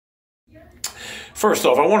First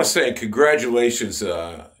off, I want to say congratulations,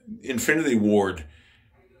 Infinity Ward,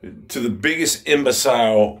 to the biggest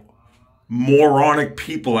imbecile, moronic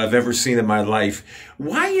people I've ever seen in my life.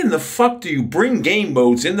 Why in the fuck do you bring game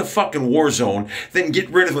modes in the fucking Warzone, then get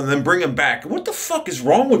rid of them, then bring them back? What the fuck is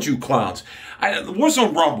wrong with you clowns? The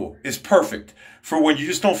Warzone Rumble is perfect for when you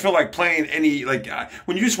just don't feel like playing any,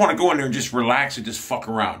 when you just want to go in there and just relax and just fuck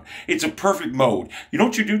around. It's a perfect mode. You know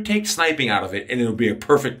what you do? Take sniping out of it and it'll be a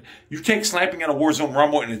perfect, you take sniping out of Warzone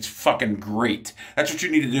Rumble and it's fucking great. That's what you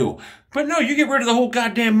need to do. But no, you get rid of the whole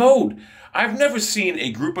goddamn mode. I've never seen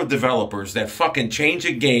a group of developers that fucking change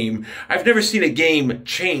a game. I've never seen a game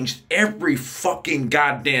changed every fucking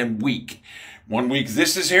goddamn week. 1 week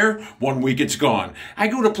this is here, 1 week it's gone. I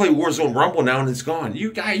go to play Warzone Rumble now and it's gone.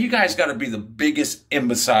 You guys got to be the biggest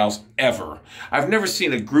imbeciles ever. I've never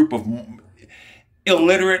seen a group of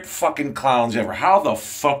illiterate fucking clowns ever. How the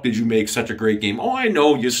fuck did you make such a great game? Oh, I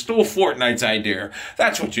know, you stole Fortnite's idea.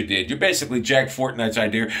 That's what you did. You basically jacked Fortnite's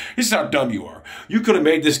idea. This is how dumb you are. You could have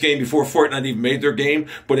made this game before Fortnite even made their game,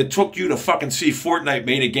 but it took you to fucking see Fortnite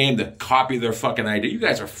made a game to copy their fucking idea. You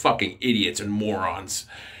guys are fucking idiots and morons.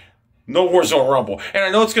 No Warzone Rumble. And I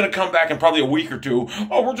know it's going to come back in probably a week or two.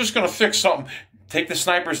 Oh, we're just going to fix something. Take the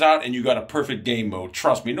snipers out and you got a perfect game mode.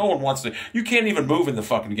 Trust me, no one wants to. You can't even move in the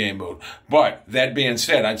fucking game mode. But that being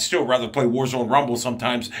said, I'd still rather play Warzone Rumble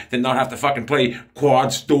sometimes than not have to fucking play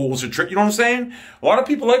quads, duels, or trick. You know what I'm saying? A lot of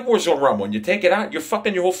people like Warzone Rumble. When you take it out, you're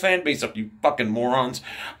fucking your whole fan base up, you fucking morons.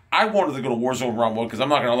 I wanted to go to Warzone Rumble because I'm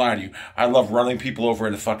not going to lie to you. I love running people over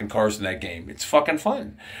in the fucking cars in that game. It's fucking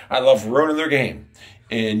fun. I love ruining their game.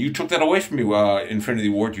 And you took that away from me, Infinity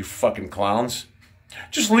Ward, you fucking clowns.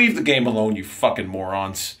 Just leave the game alone, you fucking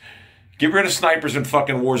morons. Get rid of snipers in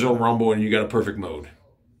fucking Warzone Rumble and you got a perfect mode.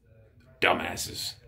 Dumbasses.